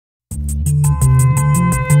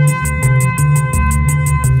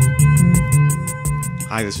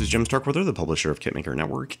Hi, this is Jim Starkweather, the publisher of Kitmaker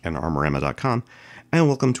Network and Armorama.com, and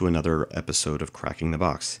welcome to another episode of Cracking the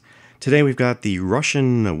Box. Today we've got the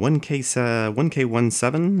Russian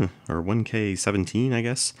 1K17, or 1K17, I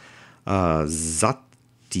guess,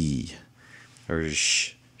 Szhatie, or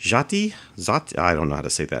Szhatie? I don't know how to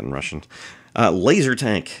say that in Russian. Laser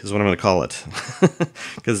tank is what I'm going to call it,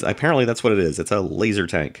 because apparently that's what it is. It's a laser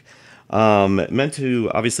tank. Meant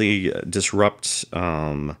to obviously disrupt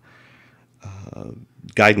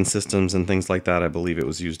guidance systems and things like that. I believe it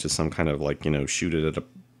was used as some kind of shoot it at a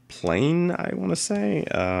plane, I want to say.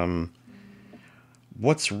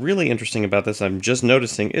 What's really interesting about this, I'm just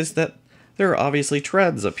noticing, is that there are obviously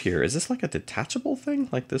treads up here. Is this like a detachable thing?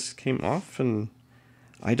 Like this came off and...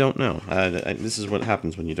 I don't know. This is what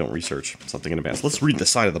happens when you don't research something in advance. Let's read the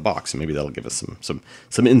side of the box, and maybe that'll give us some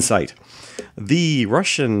insight. The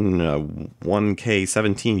Russian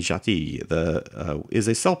 1K17 Szhatie is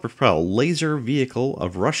a self-propelled laser vehicle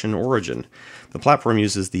of Russian origin. The platform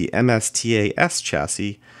uses the MSTAS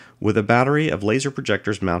chassis with a battery of laser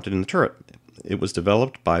projectors mounted in the turret. It was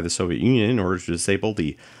developed by the Soviet Union in order to disable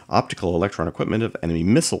the optical electron equipment of enemy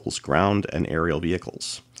missiles, ground, and aerial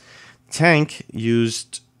vehicles. Tank, in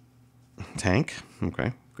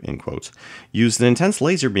quotes, used an intense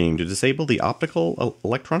laser beam to disable the optical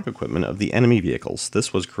electronic equipment of the enemy vehicles.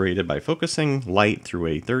 This was created by focusing light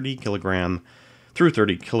through 30 kilogram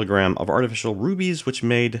of artificial rubies, which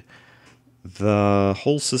made the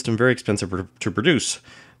whole system very expensive to produce.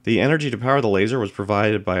 The energy to power the laser was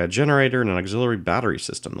provided by a generator and an auxiliary battery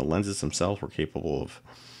system. The lenses themselves were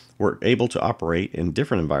able to operate in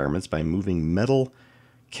different environments by moving metal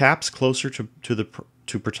caps closer to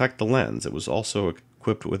protect the lens. It was also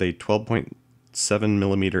equipped with a 12.7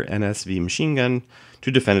 millimeter NSV machine gun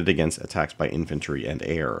to defend it against attacks by infantry and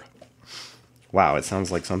air. Wow, it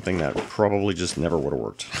sounds like something that probably just never would have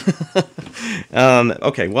worked.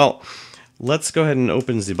 Okay, well, let's go ahead and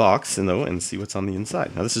open the box and see what's on the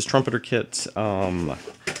inside. Now, this is Trumpeter Kit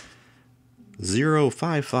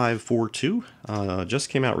 05542. Just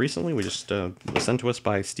came out recently. We just was sent to us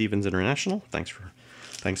by Stevens International.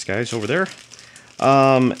 Thanks, guys, over there.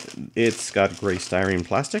 It's got gray styrene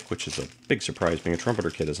plastic, which is a big surprise being a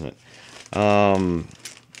Trumpeter kit, isn't it? And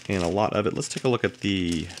a lot of it. Let's take a look at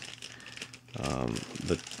the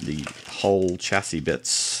hull chassis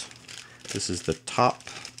bits. This is the top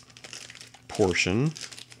portion,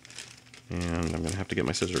 and I'm going to have to get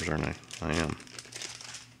my scissors, aren't I? I am.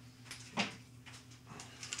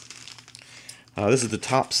 This is the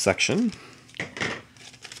top section.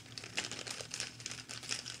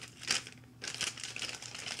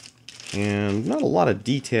 And not a lot of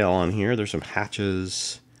detail on here. There's some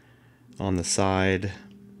hatches on the side.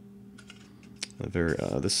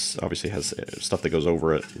 This obviously has stuff that goes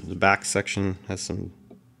over it. The back section has some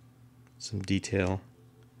detail.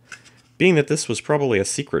 Being that this was probably a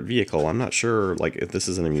secret vehicle, I'm not sure if this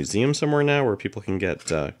is in a museum somewhere now where people can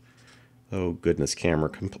get... oh goodness, camera,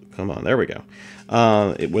 come on, there we go.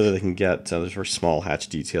 Whether they can get... there's a very small hatch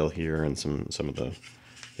detail here and some of the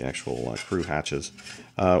actual crew hatches.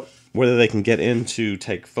 Whether they can get in to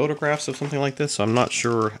take photographs of something like this, so I'm not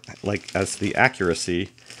sure, as the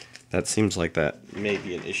accuracy, that seems like that may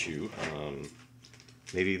be an issue.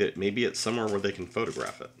 Maybe it's somewhere where they can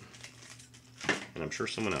photograph it. And I'm sure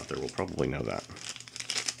someone out there will probably know that.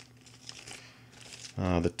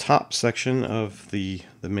 The top section of the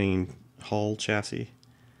main hull chassis.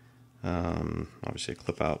 Obviously a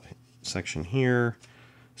clip-out section here.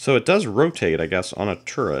 So it does rotate, I guess, on a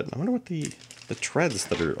turret. I wonder what the treads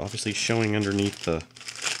that are obviously showing underneath the...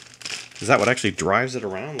 Is that what actually drives it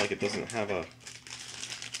around? Like it doesn't have a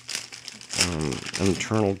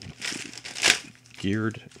internal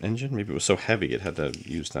geared engine? Maybe it was so heavy it had to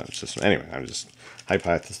use that system. Anyway, I'm just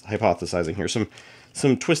hypothesizing here. Some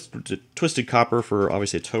twisted copper for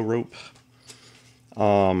obviously a tow rope.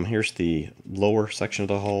 Here's the lower section of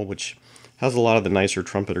the hull, which has a lot of the nicer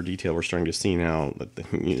Trumpeter detail we're starting to see now. That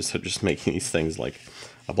they're just making these things like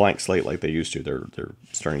a blank slate like they used to. They're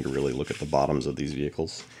starting to really look at the bottoms of these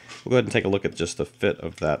vehicles. We'll go ahead and take a look at just the fit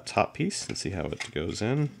of that top piece and see how it goes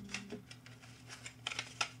in.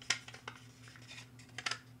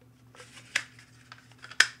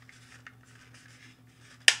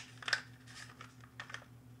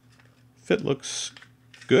 Fit looks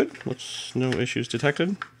good. No issues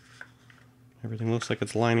detected. Everything looks like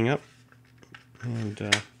it's lining up. And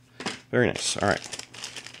very nice. All right.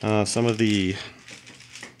 Some of the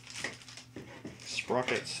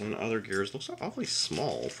sprockets and other gears looks awfully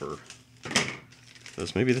small for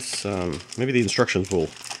this. Maybe the instructions will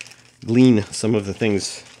glean some of the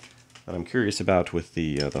things that I'm curious about with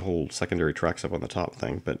the whole secondary tracks up on the top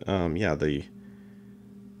thing. But yeah, the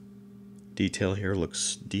detail here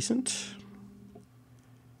looks decent.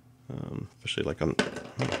 Especially like on,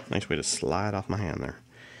 nice way to slide off my hand there.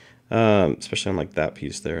 Especially on like that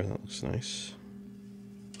piece there, that looks nice.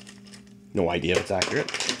 No idea if it's accurate.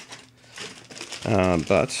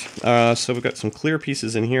 So we've got some clear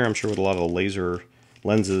pieces in here, I'm sure with a lot of the laser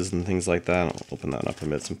lenses and things like that. I'll open that up and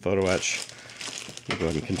get some photo etch. We'll go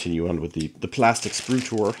ahead and continue on with the plastic sprue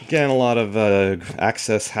tour. Again, a lot of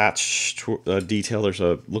access hatch detail. There's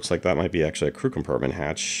looks like that might be actually a crew compartment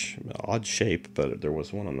hatch. Odd shape, but there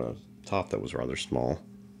was one on the top that was rather small.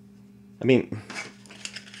 I mean,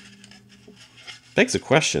 begs a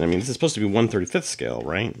question. I mean, this is supposed to be 1/35th scale,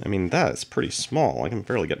 right? I mean, that's pretty small. I can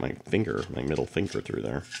barely get my middle finger through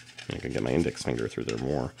there. I can get my index finger through there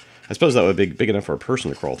more. I suppose that would be big enough for a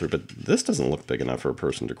person to crawl through, but this doesn't look big enough for a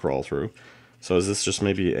person to crawl through. So is this just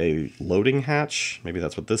maybe a loading hatch? Maybe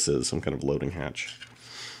that's what this is, some kind of loading hatch.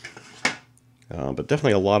 But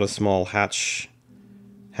definitely a lot of small hatches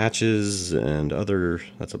and other...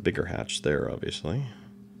 That's a bigger hatch there, obviously.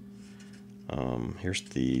 Here's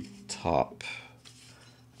the top.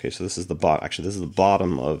 Okay, so this is the bottom. Actually, this is the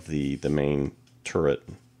bottom of the main turret.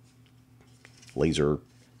 Laser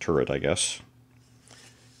turret, I guess.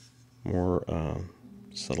 More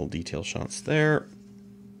subtle detail shots there.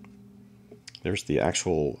 There's the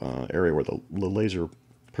actual area where the laser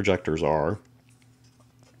projectors are.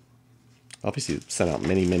 Obviously, it sent out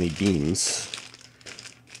many, many beams.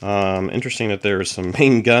 Interesting that there's some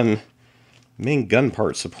main gun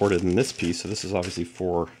parts supported in this piece. So this is obviously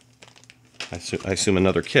for, I assume,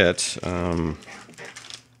 another kit.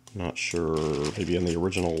 Not sure, maybe in the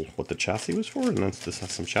original what the chassis was for, and then this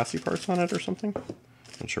has some chassis parts on it or something.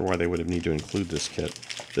 Not sure why they would have need to include this kit,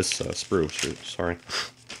 this sprue. Sorry.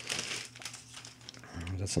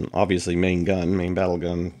 That's an obviously main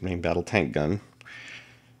battle tank gun.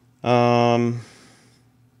 And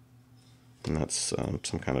that's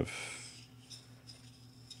some kind of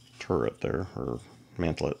turret there, or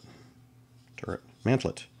mantlet.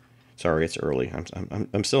 Mantlet. Sorry, it's early.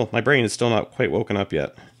 I'm still, my brain is still not quite woken up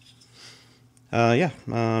yet. Yeah,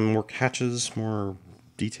 more hatches, more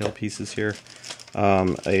detail pieces here.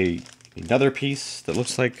 Another piece that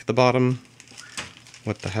looks like the bottom.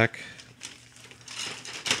 What the heck?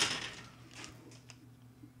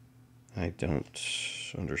 I don't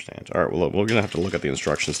understand. All right, well, we're going to have to look at the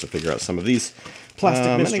instructions to figure out some of these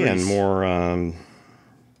plastic mysteries. And again, more,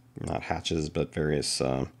 not hatches, but various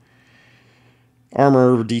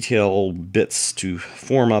armor detail bits to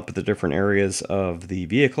form up the different areas of the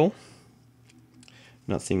vehicle.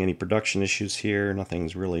 Not seeing any production issues here.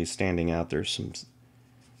 Nothing's really standing out. There's some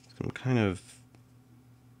kind of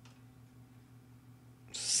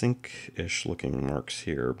sink-ish looking marks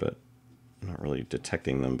here, but I'm not really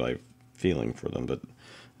detecting them by feeling for them. But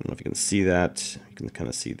I don't know if you can see that. You can kind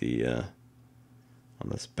of see the on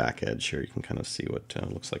this back edge here. You can kind of see what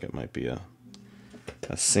looks like it might be a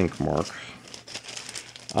sink mark.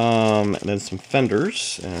 And then some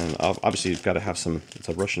fenders, and obviously you've got to have some. It's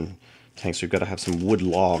a Russian tank, so you've got to have some wood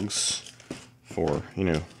logs for, you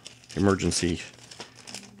know, emergency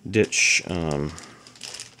ditch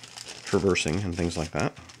traversing and things like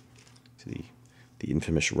that. The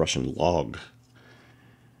infamous Russian log.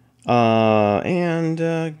 And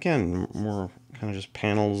again, more kind of just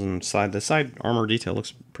panels and the side armor detail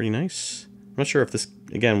looks pretty nice. I'm not sure if this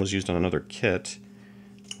again was used on another kit.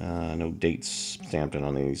 No dates stamped in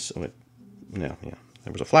on these. Oh, no, yeah.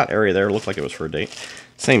 There was a flat area there. It looked like it was for a date.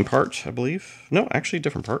 Same part, I believe. No, actually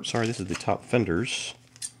different part. Sorry, this is the top fenders.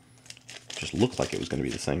 Just looked like it was going to be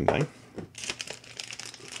the same thing.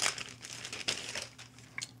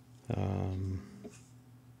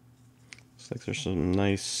 Looks like there's some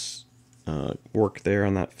nice work there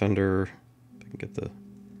on that fender. If I can get the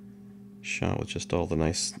shot with just all the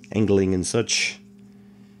nice angling and such.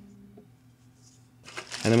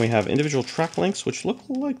 And then we have individual track links, which look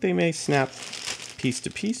like they may snap piece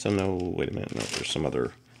to piece. Oh no, wait a minute, no, there's some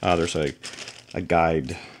other, there's a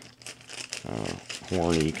guide,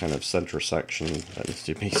 horny kind of center section that needs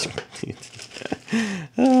to be,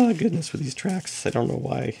 oh goodness, with these tracks, I don't know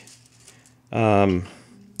why.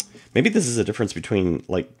 Maybe this is a difference between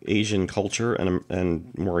like Asian culture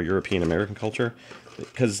and more European American culture,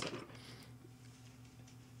 because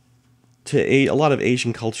to a lot of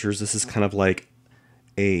Asian cultures, this is kind of like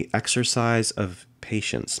a exercise of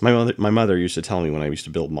patience. My mother used to tell me when I used to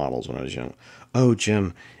build models when I was young, "Oh,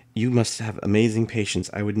 Jim, you must have amazing patience.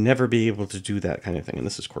 I would never be able to do that," kind of thing. And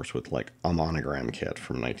this is, of course, with like a monogram kit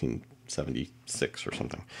from 1976 or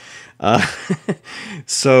something.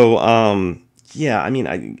 Yeah, I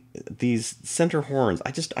mean, these center horns,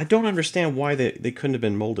 I don't understand why they couldn't have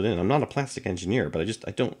been molded in. I'm not a plastic engineer, but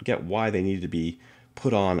I don't get why they needed to be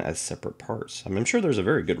put on as separate parts. I mean, I'm sure there's a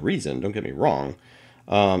very good reason, don't get me wrong.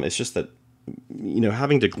 It's just that,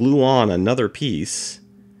 having to glue on another piece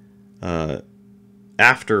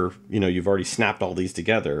after, you've already snapped all these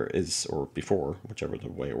together or before, whichever the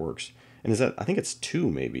way it works. And I think it's 2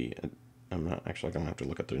 maybe. I'm not actually going to have to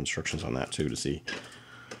look at the instructions on that too to see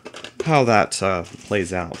how that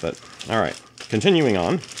plays out. But all right, continuing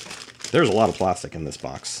on. There's a lot of plastic in this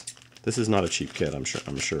box. This is not a cheap kit, I'm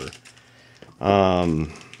sure.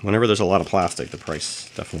 Whenever there's a lot of plastic, the price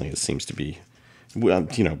definitely seems to be,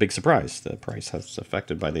 big surprise. The price has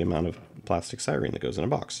affected by the amount of plastic styrene that goes in a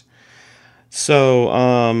box. So,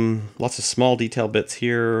 lots of small detail bits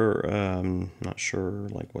here. Not sure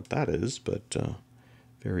what that is, but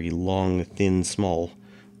very long, thin, small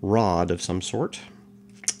rod of some sort.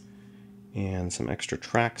 And some extra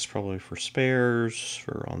tracks, probably for spares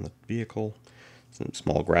for on the vehicle. Some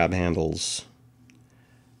small grab handles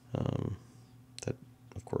that,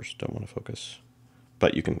 of course, don't want to focus.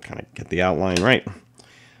 But you can kind of get the outline right.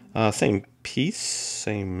 Same piece,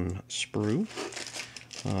 same sprue.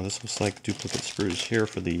 This looks like duplicate sprues here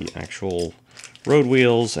for the actual road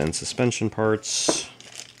wheels and suspension parts.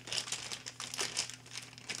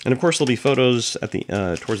 And of course there'll be photos at the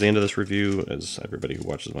towards the end of this review, as everybody who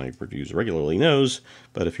watches my reviews regularly knows.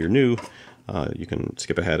 But if you're new, you can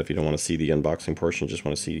skip ahead if you don't want to see the unboxing portion, just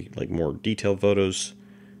want to see more detailed photos.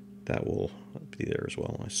 That will be there as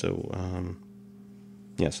well. So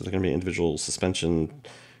yeah, so they're going to be individual suspension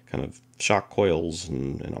kind of shock coils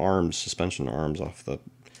and arms, suspension arms off the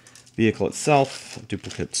vehicle itself. A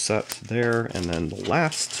duplicate set there, and then the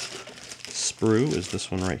last sprue is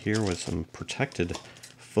this one right here with some protected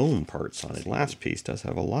foam parts on it. Last piece does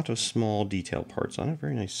have a lot of small detail parts on it.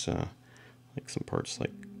 Very nice, like some parts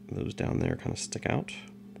like those down there kind of stick out.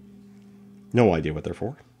 No idea what they're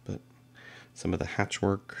for, but some of the hatch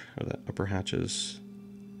work, or the upper hatches,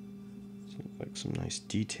 like some nice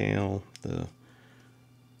detail. The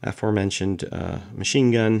aforementioned machine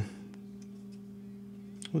gun.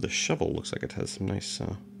 Oh, the shovel looks like it has some nice, I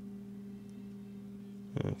don't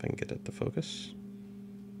know if I can get it to focus.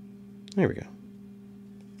 There we go.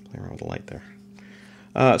 Play around with the light there.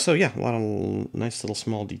 So yeah, a lot of nice little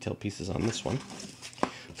small detail pieces on this one.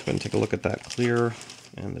 Let's go ahead and take a look at that clear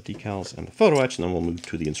and the decals and the photo etch, and then we'll move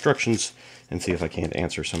to the instructions and see if I can't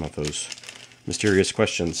answer some of those mysterious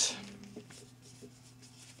questions.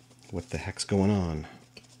 What the heck's going on?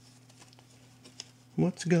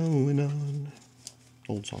 What's going on?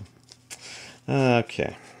 Old song.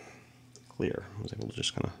 Okay. Clear. I was able to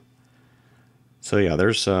just kind of... So yeah,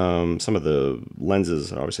 there's some of the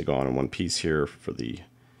lenses obviously go on in one piece here for the...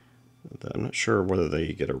 I'm not sure whether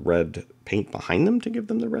they get a red paint behind them to give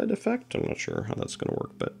them the red effect. I'm not sure how that's going to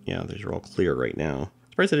work, but yeah, these are all clear right now.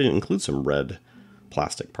 Surprised they didn't include some red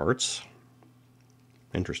plastic parts.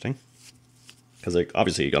 Interesting. Because they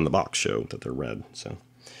obviously on the box show that they're red, so...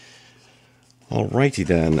 Alrighty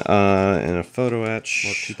then, and a photo etch,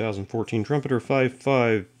 Mark 2014 Trumpeter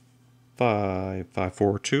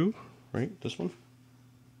 555542, right, this one?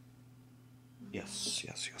 Yes,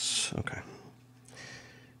 okay.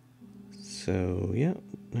 So, yeah,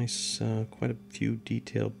 nice, quite a few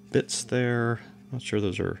detailed bits there. Not sure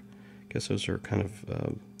those are, I guess those are kind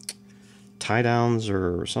of tie downs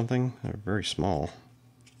or something. They're very small.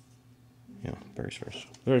 Yeah, very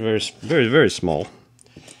small.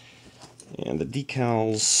 And the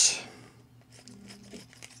decals,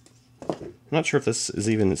 I'm not sure if this is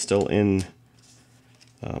even still in,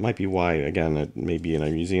 might be why, again, it may be in a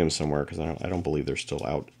museum somewhere, because I don't believe they're still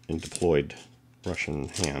out in deployed Russian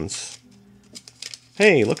hands.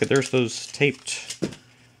 Hey, look, there's those taped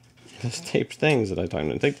things that I talked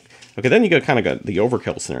about. Okay, then you kind of got the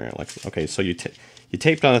overkill scenario. Like, okay, so you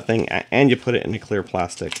taped on a thing and you put it in a clear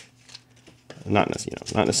plastic. Not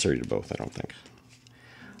necessarily to both, I don't think.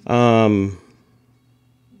 There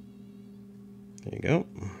you go.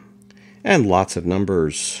 And lots of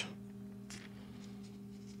numbers.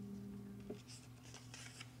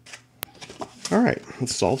 All right,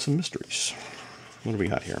 let's solve some mysteries. What do we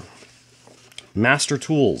got here? Master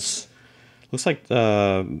Tools. Looks like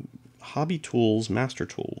Hobby Tools, Master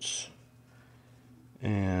Tools.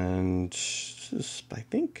 And this is, I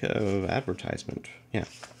think, advertisement. Yeah,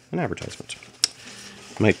 an advertisement.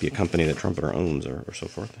 Might be a company that Trumpeter owns or so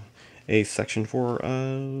forth. A section for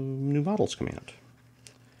new models coming out.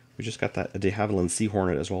 We just got that de Havilland Sea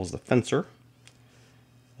Hornet as well as the Fencer.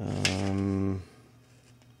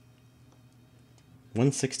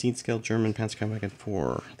 1/16 scale German Panzerkampfwagen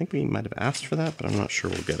 4. I think we might have asked for that, but I'm not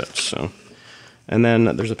sure we'll get it. So And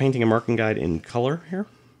then there's a painting and marking guide in color here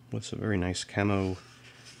with some very nice camo,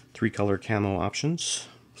 3-color camo options.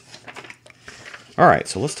 All right,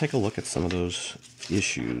 so let's take a look at some of those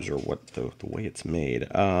issues, or what the way it's made.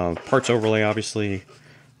 Parts overlay, obviously.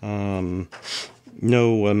 No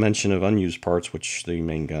mention of unused parts, which the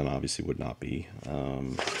main gun obviously would not be.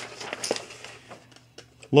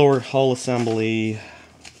 Lower hull assembly.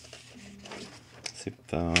 Let's see if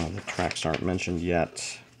the tracks aren't mentioned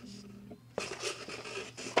yet.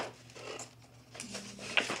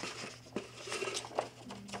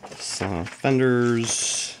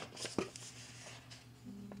 Fenders.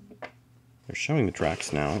 They're showing the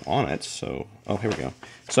tracks now on it, so... Oh, here we go.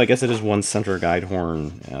 So I guess it is one center guide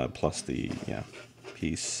horn plus the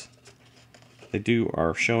piece. They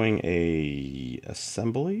are showing a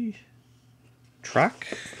assembly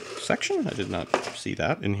track section. I did not see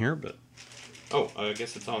that in here, but... Oh, I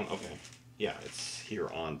guess it's on... Okay. Yeah, it's here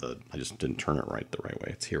on the... I just didn't turn it the right way.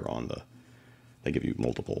 It's here on the... They give you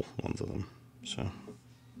multiple ones of them, so...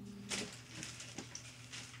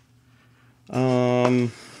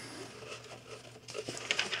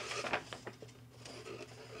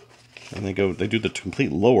 And they do the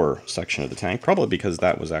complete lower section of the tank, probably because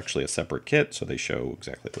that was actually a separate kit, so they show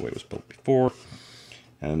exactly the way it was built before.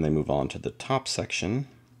 And they move on to the top section.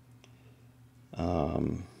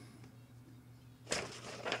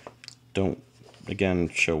 Don't, again,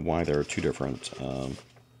 show why there are two different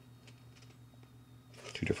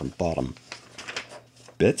bottom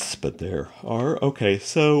bits, but there are. Okay,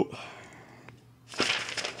 so...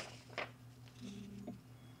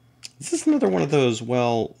 This is another one of those,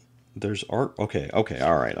 well... There's art. Okay,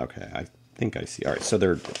 all right, okay. I think I see. All right, so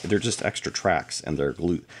they're just extra tracks, and they're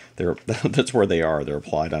that's where they are. They're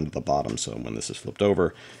applied onto the bottom. So when this is flipped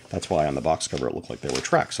over, that's why on the box cover it looked like there were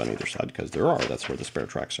tracks on either side, because there are. That's where the spare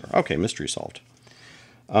tracks are. Okay, mystery solved.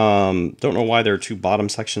 Don't know why there are two bottom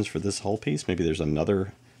sections for this hull piece. Maybe there's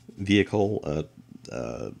another vehicle,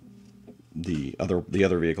 the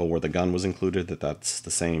other vehicle where the gun was included. That's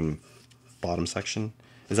the same bottom section.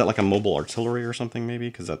 Is that like a mobile artillery or something, maybe?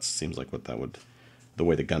 Because that seems like what that would... The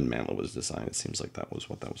way the gun mantle was designed, it seems like that was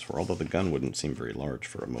what that was for. Although the gun wouldn't seem very large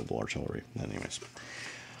for a mobile artillery. Anyways.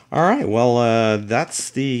 All right, well,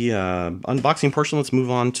 that's the unboxing portion. Let's move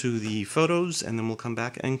on to the photos, and then we'll come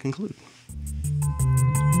back and conclude.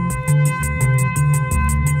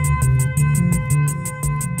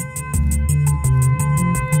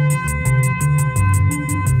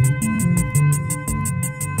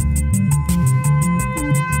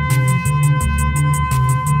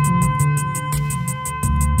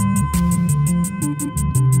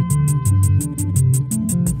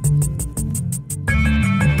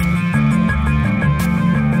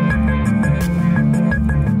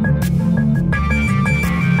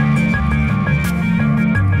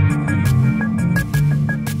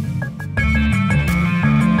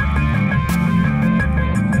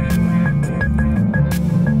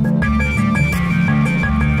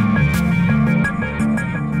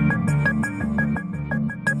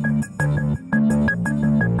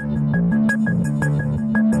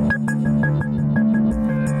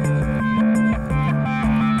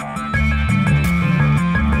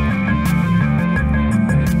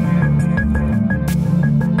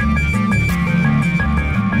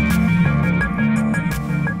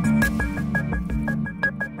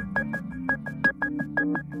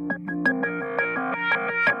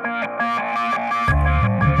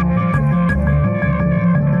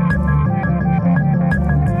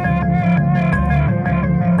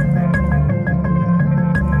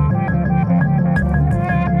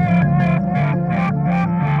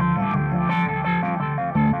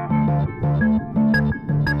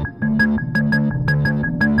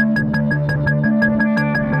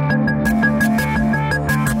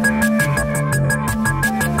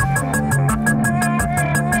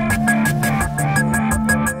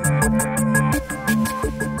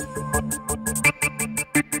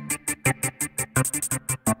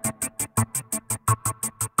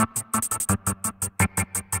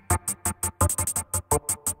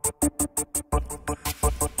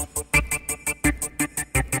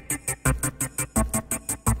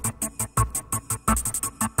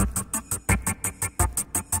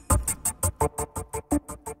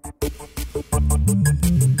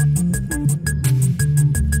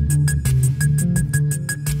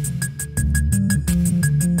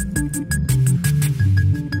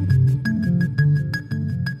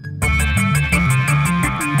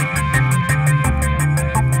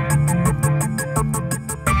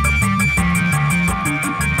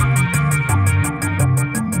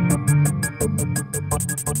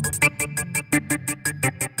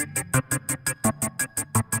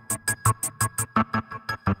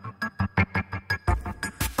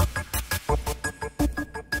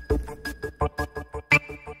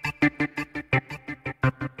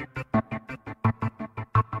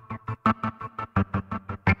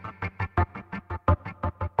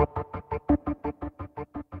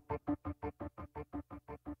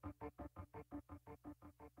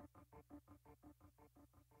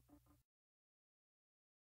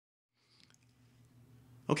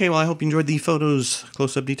 Okay, well, I hope you enjoyed the photos,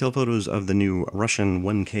 close-up detailed photos of the new Russian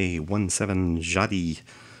 1K17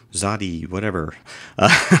 Szhatie, whatever,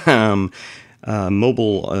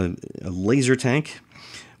 mobile laser tank.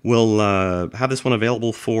 We'll have this one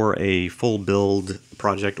available for a full build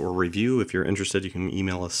project or review. If you're interested, you can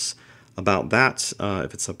email us about that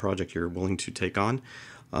if it's a project you're willing to take on.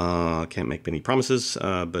 Can't make any promises,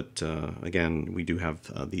 but again, we do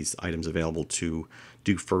have these items available to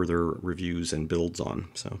do further reviews and builds on.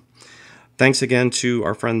 So thanks again to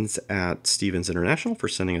our friends at Stevens International for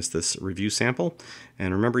sending us this review sample.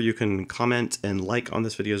 And remember, you can comment and like on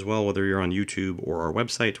this video as well, whether you're on YouTube or our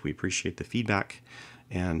website. We appreciate the feedback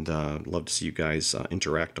and love to see you guys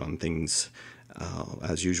interact on things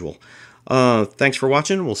as usual. Thanks for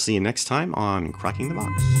watching. We'll see you next time on Cracking the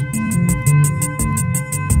Box.